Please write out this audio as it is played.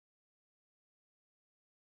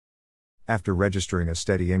After registering a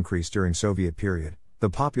steady increase during Soviet period, the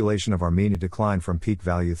population of Armenia declined from peak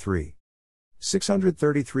value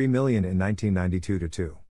 3,633 million in 1992 to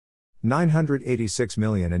 2,986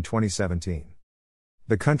 million in 2017.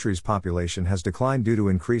 The country's population has declined due to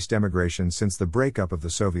increased emigration since the breakup of the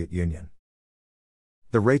Soviet Union.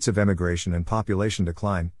 The rates of emigration and population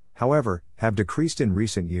decline, however, have decreased in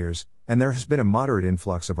recent years, and there has been a moderate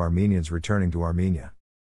influx of Armenians returning to Armenia.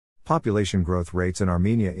 Population growth rates in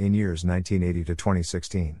Armenia in years 1980 to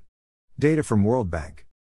 2016. Data from World Bank.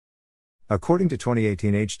 According to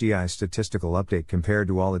 2018 HDI statistical update compared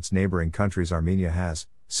to all its neighboring countries, Armenia has,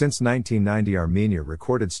 since 1990, Armenia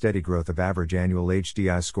recorded steady growth of average annual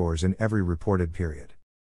HDI scores in every reported period.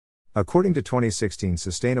 According to 2016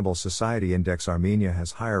 Sustainable Society Index, Armenia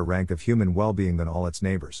has higher rank of human well-being than all its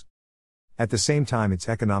neighbors. At the same time, its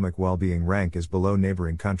economic well-being rank is below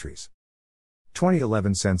neighboring countries.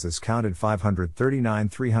 2011 census counted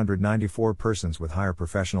 539,394 persons with higher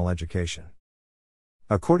professional education.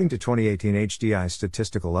 According to 2018 HDI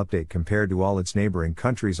statistical update compared to all its neighboring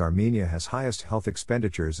countries, Armenia has highest health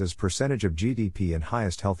expenditures as percentage of GDP and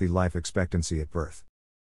highest healthy life expectancy at birth.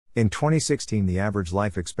 In 2016, the average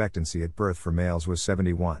life expectancy at birth for males was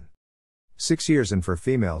 71.6 years and for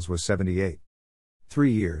females was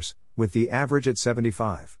 78.3 years, with the average at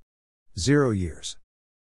 75.0 years.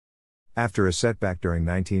 After a setback during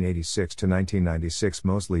 1986 to 1996,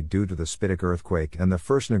 mostly due to the Spitik earthquake and the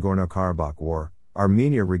First Nagorno-Karabakh War,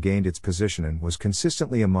 Armenia regained its position and was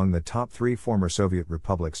consistently among the top 3 former Soviet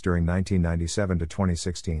republics during 1997 to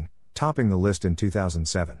 2016, topping the list in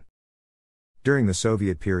 2007. During the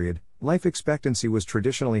Soviet period, life expectancy was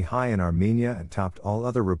traditionally high in Armenia and topped all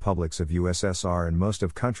other republics of USSR and most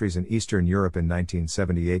of countries in Eastern Europe in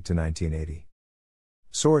 1978 to 1980.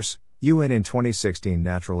 Source: UN. In 2016,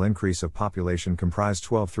 natural increase of population comprised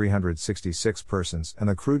 12,366 persons, and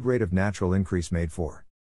the crude rate of natural increase made for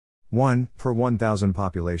 1 per 1,000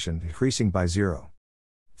 population, decreasing by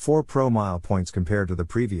 0.4 pro-mile points compared to the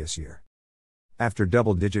previous year. After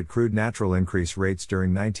double-digit crude natural increase rates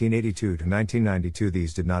during 1982 to 1992,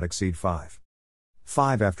 these did not exceed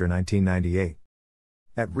 5.5 after 1998.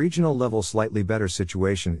 At regional level, slightly better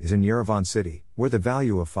situation is in Yerevan city, where the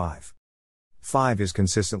value of 5 is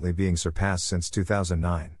consistently being surpassed since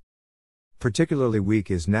 2009. Particularly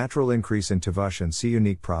weak is natural increase in Tvush and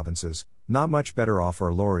Siunik provinces, not much better off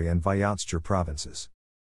are Lori and Vyatskher provinces.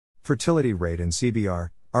 Fertility rate in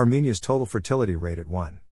CBR, Armenia's total fertility rate at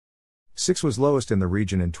 1.6 was lowest in the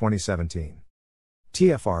region in 2017.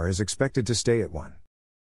 TFR is expected to stay at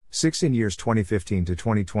 1.6 in years 2015 to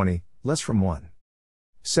 2020, less from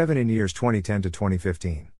 1.7 in years 2010 to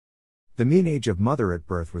 2015. The mean age of mother at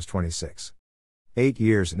birth was 26.8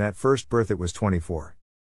 years, and at first birth it was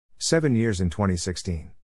 24.7 years in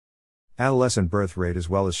 2016. Adolescent birth rate as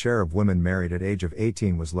well as share of women married at age of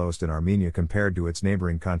 18 was lowest in Armenia compared to its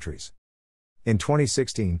neighboring countries. In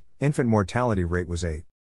 2016, infant mortality rate was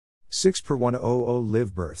 8.6 per 100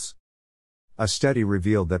 live births. A study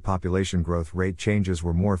revealed that population growth rate changes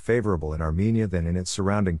were more favorable in Armenia than in its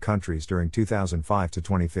surrounding countries during 2005 to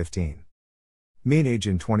 2015. Mean age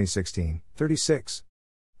in 2016,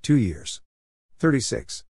 36.2 years.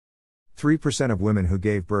 36.3% of women who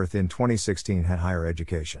gave birth in 2016 had higher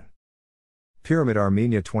education. Pyramid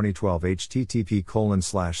Armenia 2012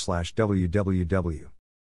 http://www.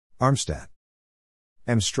 Armstat.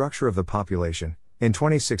 Structure of the population. In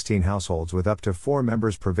 2016, households with up to 4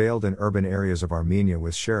 members prevailed in urban areas of Armenia,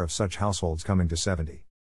 with share of such households coming to 72%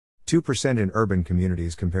 in urban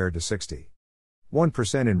communities compared to 61%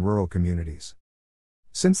 in rural communities.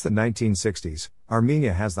 Since the 1960s,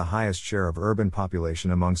 Armenia has the highest share of urban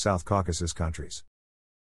population among South Caucasus countries.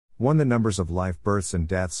 1. The numbers of live births and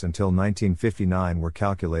deaths until 1959 were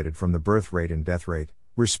calculated from the birth rate and death rate,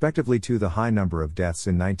 respectively. 2. The high number of deaths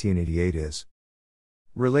in 1988 is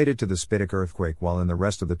related to the Spitik earthquake, while in the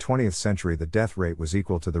rest of the 20th century the death rate was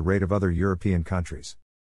equal to the rate of other European countries.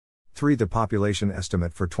 3. The population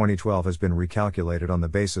estimate for 2012 has been recalculated on the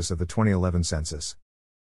basis of the 2011 census.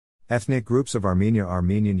 Ethnic groups of Armenia: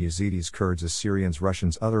 Armenian, Yazidis, Kurds, Assyrians,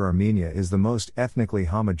 Russians. Other. Armenia is the most ethnically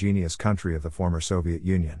homogeneous country of the former Soviet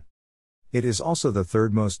Union. It is also the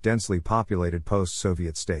third most densely populated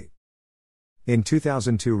post-Soviet state. In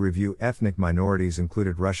 2002 review, ethnic minorities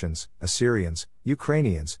included Russians, Assyrians,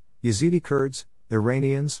 Ukrainians, Yazidi Kurds,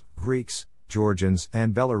 Iranians, Greeks, Georgians,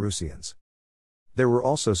 and Belarusians. There were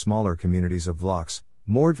also smaller communities of Vlachs,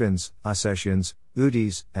 Mordvins, Ossetians,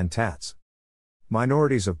 Udis, and Tats.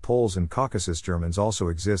 Minorities of Poles and Caucasus Germans also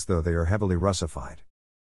exist, though they are heavily Russified.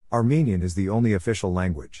 Armenian is the only official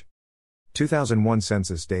language. 2001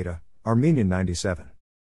 census data: Armenian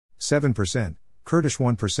 97.7%, Kurdish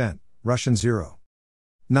 1%, Russian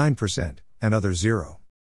 0.9%, and others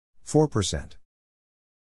 0.4%.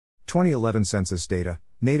 2011 census data,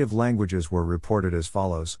 native languages were reported as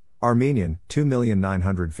follows: Armenian,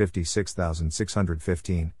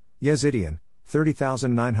 2,956,615, Yazidi,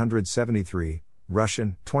 30,973,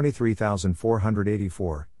 Russian,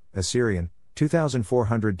 23,484, Assyrian,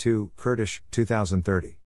 2,402, Kurdish,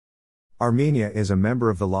 2,030. Armenia is a member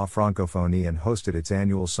of the La Francophonie and hosted its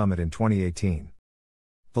annual summit in 2018.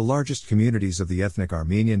 The largest communities of the ethnic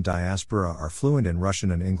Armenian diaspora are fluent in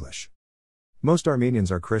Russian and English. Most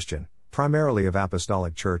Armenians are Christian, primarily of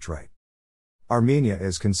Apostolic Church rite. Armenia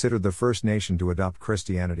is considered the first nation to adopt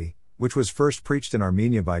Christianity, which was first preached in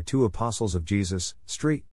Armenia by two apostles of Jesus,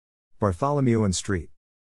 St. Bartholomew and St.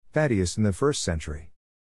 Thaddeus in the 1st century.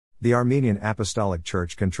 The Armenian Apostolic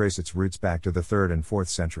Church can trace its roots back to the 3rd and 4th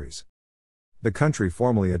centuries. The country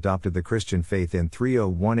formally adopted the Christian faith in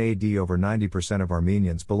 301 AD. Over 90% of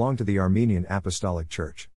Armenians belong to the Armenian Apostolic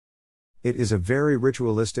Church. It is a very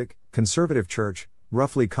ritualistic, conservative church,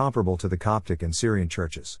 roughly comparable to the Coptic and Syrian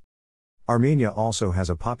churches. Armenia also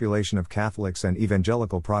has a population of Catholics and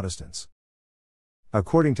evangelical Protestants.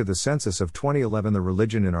 According to the census of 2011, the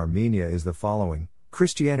religion in Armenia is the following: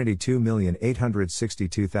 Christianity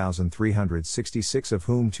 2,862,366, of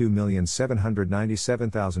whom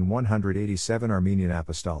 2,797,187 Armenian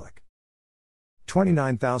Apostolic,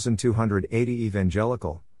 29,280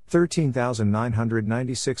 Evangelical,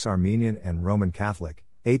 13,996 Armenian and Roman Catholic,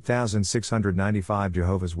 8,695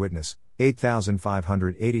 Jehovah's Witness,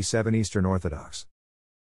 8,587 Eastern Orthodox,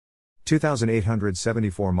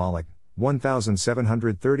 2,874 Moloch,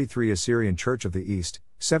 1,733 Assyrian Church of the East,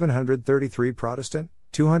 733 Protestant,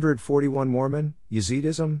 241 Mormon,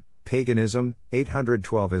 Yazidism, Paganism,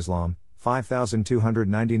 812 Islam,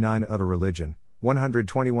 5,299 Other religion,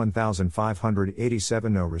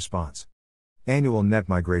 121,587 No response. Annual net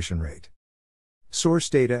migration rate. Source: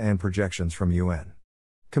 data and projections from UN.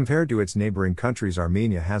 Compared to its neighboring countries,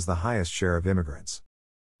 Armenia has the highest share of immigrants.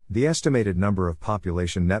 The estimated number of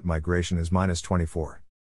population net migration is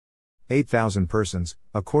 -24,800 persons,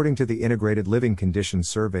 according to the Integrated Living Conditions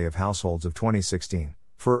Survey of Households of 2016,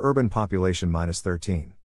 for urban population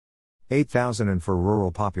 -13,800 and for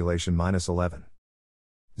rural population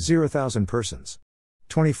 -11,000 persons.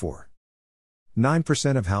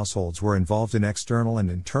 24.9% of households were involved in external and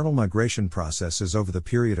internal migration processes over the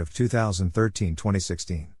period of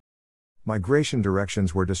 2013-2016. Migration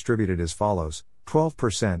directions were distributed as follows: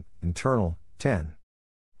 12% internal,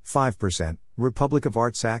 10.5% Republic of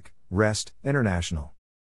Artsakh, rest international.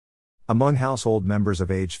 Among household members of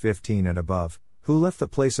age 15 and above, who left the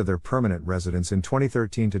place of their permanent residence in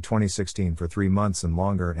 2013 to 2016 for 3 months and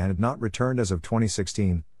longer and had not returned as of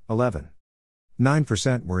 2016,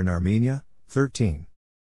 11.9% were in Armenia,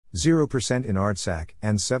 13.0% in Artsakh,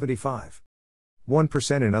 and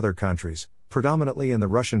 75.1% in other countries, predominantly in the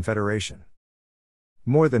Russian Federation.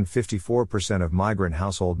 More than 54% of migrant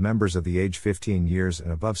household members of the age 15 years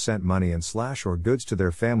and above sent money and or goods to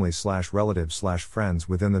their families/relatives/friends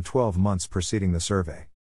within the 12 months preceding the survey.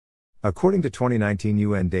 According to 2019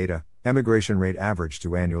 UN data, emigration rate averaged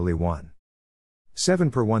to annually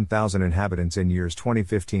 1.7 per 1,000 inhabitants in years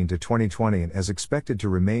 2015 to 2020 and is expected to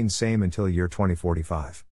remain same until year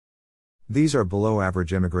 2045. These are below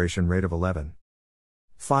average immigration rate of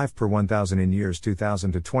 11.5 per 1,000 in years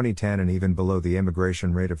 2000 to 2010 and even below the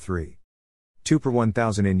immigration rate of 3.2 per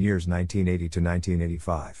 1,000 in years 1980 to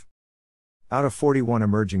 1985. Out of 41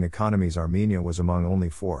 emerging economies, Armenia was among only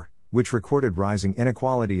 4, which recorded rising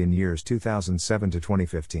inequality in years 2007 to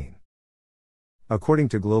 2015. According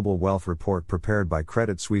to Global Wealth Report prepared by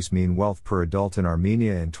Credit Suisse, mean wealth per adult in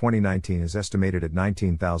Armenia in 2019 is estimated at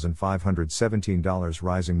 $19,517,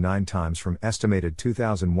 rising 9 times from estimated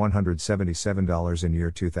 $2,177 in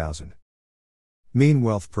year 2000. Mean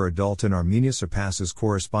wealth per adult in Armenia surpasses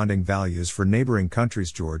corresponding values for neighboring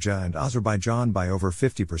countries Georgia and Azerbaijan by over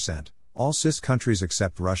 50%, all CIS countries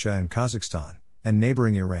except Russia and Kazakhstan, and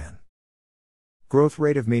neighboring Iran. Growth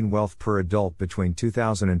rate of mean wealth per adult between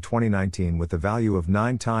 2000 and 2019 with the value of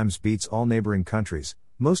 9 times beats all neighboring countries,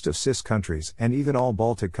 most of CIS countries and even all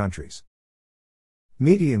Baltic countries.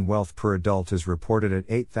 Median wealth per adult is reported at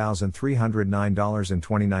 $8,309 in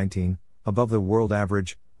 2019, above the world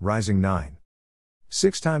average, rising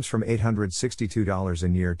 9.6 times from $862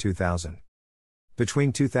 in year 2000.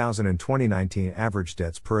 Between 2000 and 2019, average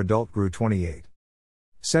debts per adult grew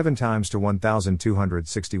 28.7 times to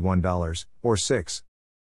 $1,261, or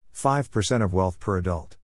 6.5% of wealth per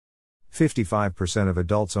adult. 55% of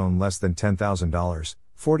adults own less than $10,000,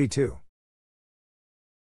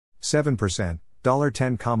 42.7%,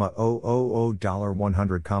 $10,000,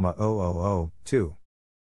 $100,000, 2.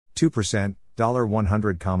 2%,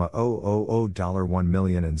 $100,000, $1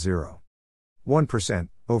 million and 1%,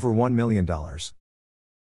 over $1 million.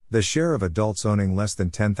 The share of adults owning less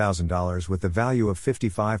than $10,000 with the value of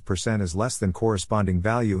 55% is less than corresponding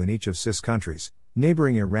value in each of CIS countries,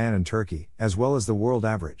 neighboring Iran and Turkey, as well as the world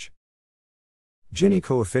average. Gini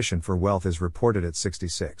coefficient for wealth is reported at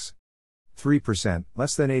 66. 3%,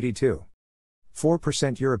 less than 82.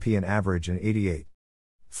 4% European average and 88.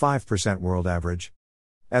 5% world average.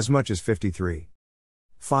 As much as 53.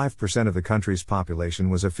 5% of the country's population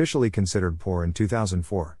was officially considered poor in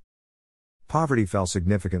 2004. Poverty fell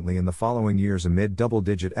significantly in the following years amid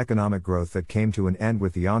double-digit economic growth that came to an end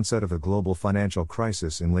with the onset of the global financial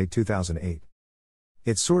crisis in late 2008.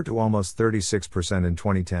 It soared to almost 36% in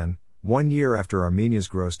 2010, 1 year after Armenia's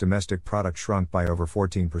gross domestic product shrunk by over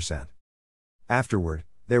 14%. Afterward,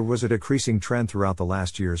 there was a decreasing trend throughout the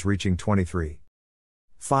last years, reaching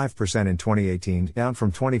 23.5% in 2018, down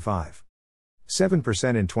from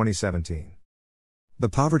 25.7% in 2017. The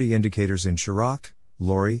poverty indicators in Shirak,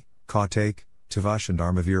 Lori, Kautek, Tavash and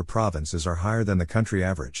Armavir provinces are higher than the country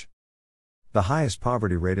average. The highest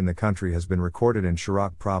poverty rate in the country has been recorded in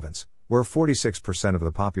Shirak province, where 46% of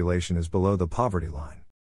the population is below the poverty line.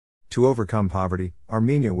 To overcome poverty,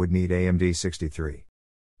 Armenia would need AMD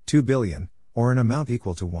 63.2 billion, or an amount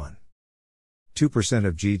equal to 1.2%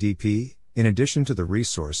 of GDP, in addition to the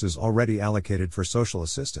resources already allocated for social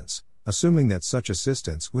assistance, assuming that such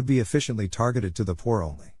assistance would be efficiently targeted to the poor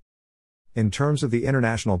only. In terms of the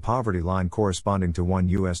international poverty line corresponding to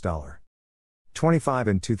 $1.25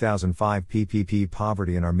 in 2005, PPP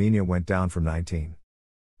poverty in Armenia went down from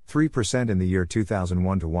 19.3% in the year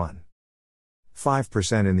 2001 to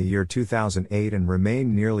 1.5% in the year 2008 and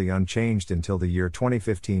remained nearly unchanged until the year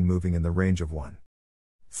 2015, moving in the range of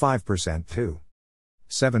 1.5% to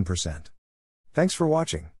 7%. Thanks for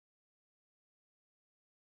watching.